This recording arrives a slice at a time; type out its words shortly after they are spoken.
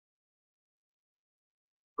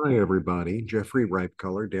Hi, everybody. Jeffrey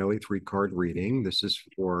Ripecolor, daily three-card reading. This is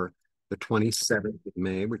for the 27th of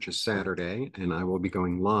May, which is Saturday, and I will be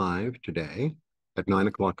going live today at 9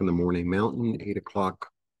 o'clock in the morning Mountain, 8 o'clock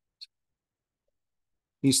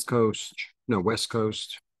East Coast, no, West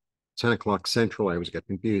Coast, 10 o'clock Central. I always get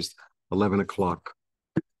confused. 11 o'clock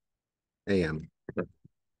a.m.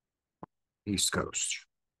 East Coast.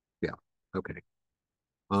 Yeah, okay.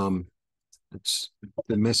 Um, it's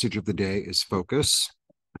the message of the day is focus.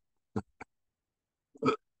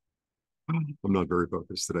 I'm not very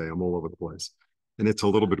focused today. I'm all over the place. And it's a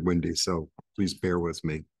little bit windy, so please bear with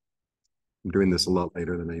me. I'm doing this a lot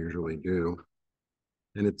later than I usually do.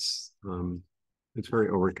 And it's very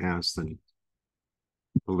overcast and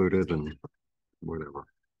polluted and whatever.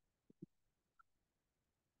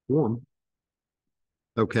 Warm.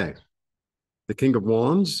 Okay. The King of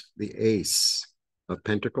Wands, the Ace of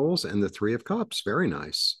Pentacles, and the Three of Cups. Very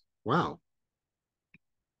nice. Wow.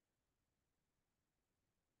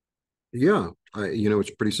 Yeah.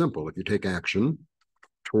 It's pretty simple. If you take action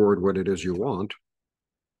toward what it is you want,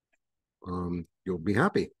 you'll be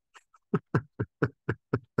happy.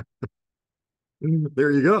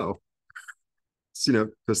 There you go.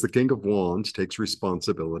 Because the King of Wands takes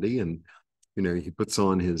responsibility and, he puts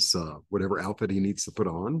on his whatever outfit he needs to put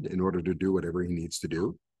on in order to do whatever he needs to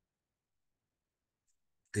do.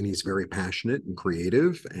 And he's very passionate and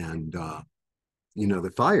creative. And,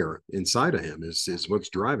 the fire inside of him is what's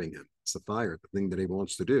driving him. It's the fire, the thing that he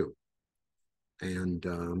wants to do. And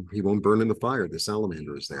he won't burn in the fire. The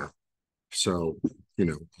salamander is there. So,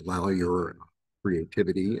 allow your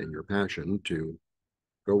creativity and your passion to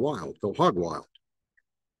go wild, go hog wild.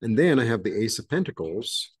 And then I have the Ace of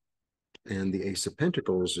Pentacles, and the Ace of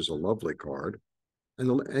Pentacles is a lovely card. And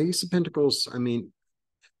the Ace of Pentacles, I mean,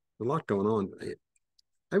 a lot going on. I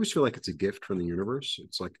always feel like it's a gift from the universe.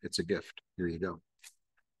 It's like it's a gift. Here you go.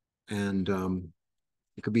 And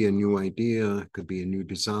it could be a new idea, it could be a new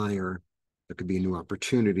desire, it could be a new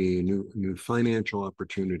opportunity, a new financial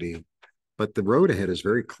opportunity. But the road ahead is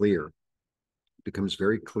very clear. It becomes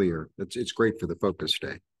very clear. It's great for the focus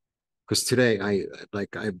day. Because today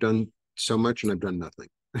I've done so much and I've done nothing.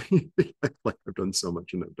 Like I've done so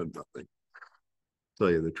much and I've done nothing.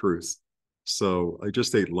 Tell you the truth. So I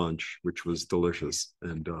just ate lunch, which was delicious,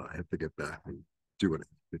 and I have to get back and do what I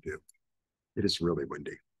have to do. It is really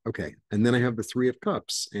windy. Okay, and then I have the Three of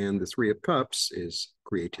Cups, and the Three of Cups is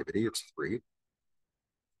creativity. It's three.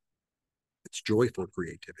 It's joyful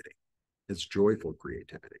creativity. It's joyful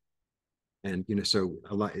creativity. And so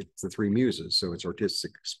a lot. It's the three muses. So it's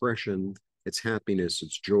artistic expression. It's happiness.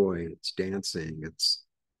 It's joy. It's dancing. It's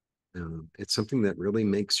something that really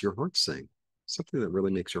makes your heart sing. Something that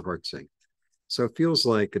really makes your heart sing. So it feels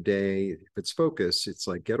like a day. If it's focus, it's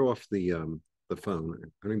like get off the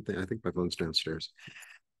phone. I think my phone's downstairs,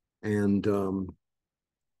 and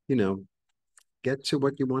you know, get to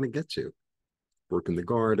what you want to get to. Work in the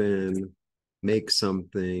garden, make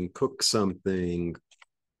something, cook something,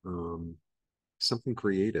 um, something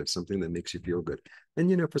creative, something that makes you feel good.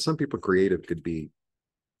 And for some people, creative could be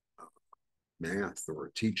math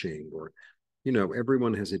or teaching, or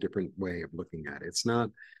everyone has a different way of looking at it. It's not,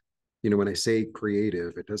 when I say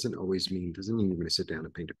creative, it doesn't mean you're going to sit down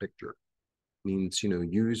and paint a picture. It means,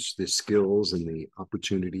 use the skills and the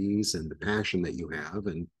opportunities and the passion that you have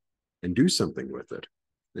and do something with it.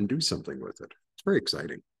 And do something with it. It's very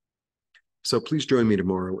exciting. So please join me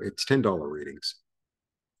tomorrow. It's $10 readings.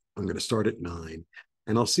 I'm going to start at 9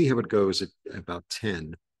 and I'll see how it goes at about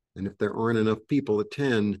 10. And if there aren't enough people at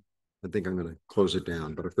 10, I think I'm going to close it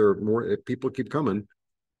down. But if people keep coming,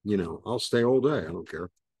 I'll stay all day. I don't care.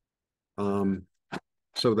 Um,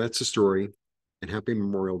 so that's the story. And happy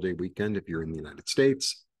Memorial Day weekend if you're in the United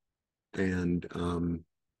States. And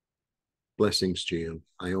blessings to you.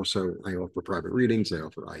 I offer private readings. I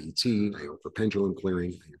offer IET. I offer pendulum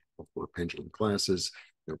clearing. I offer pendulum classes.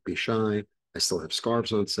 Don't be shy. I still have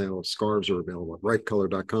scarves on sale. Scarves are available at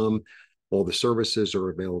ripecolor.com. All the services are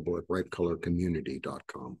available at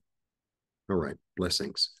ripecolorcommunity.com. All right.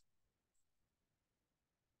 Blessings.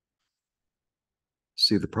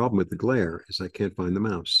 See, the problem with the glare is I can't find the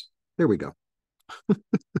mouse. There we go.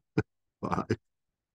 Bye.